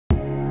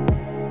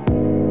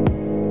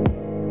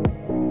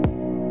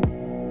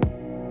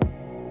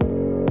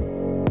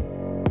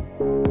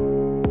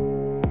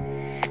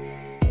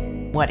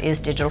what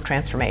is digital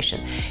transformation.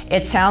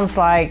 It sounds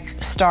like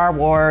Star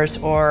Wars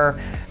or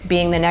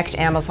being the next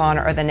Amazon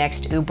or the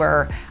next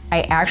Uber.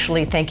 I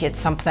actually think it's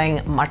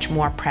something much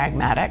more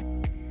pragmatic.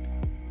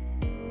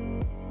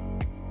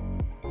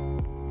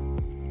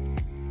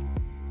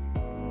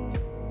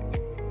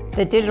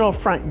 The digital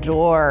front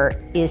door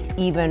is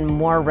even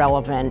more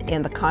relevant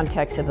in the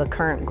context of the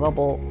current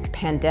global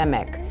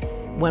pandemic.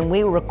 When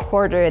we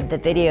recorded the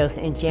videos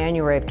in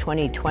January of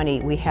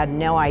 2020, we had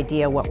no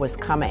idea what was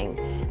coming.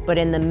 But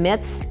in the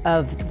midst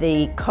of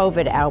the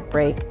COVID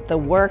outbreak, the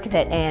work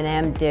that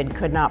A&M did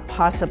could not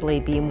possibly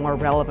be more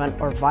relevant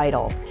or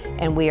vital.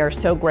 And we are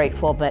so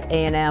grateful that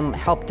A&M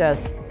helped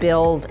us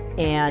build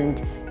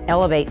and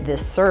elevate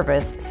this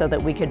service so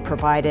that we could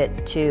provide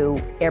it to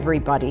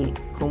everybody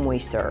whom we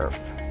serve.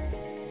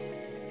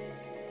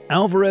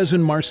 Alvarez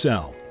and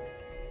Marcel.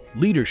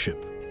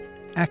 Leadership,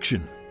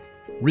 action,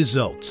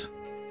 results.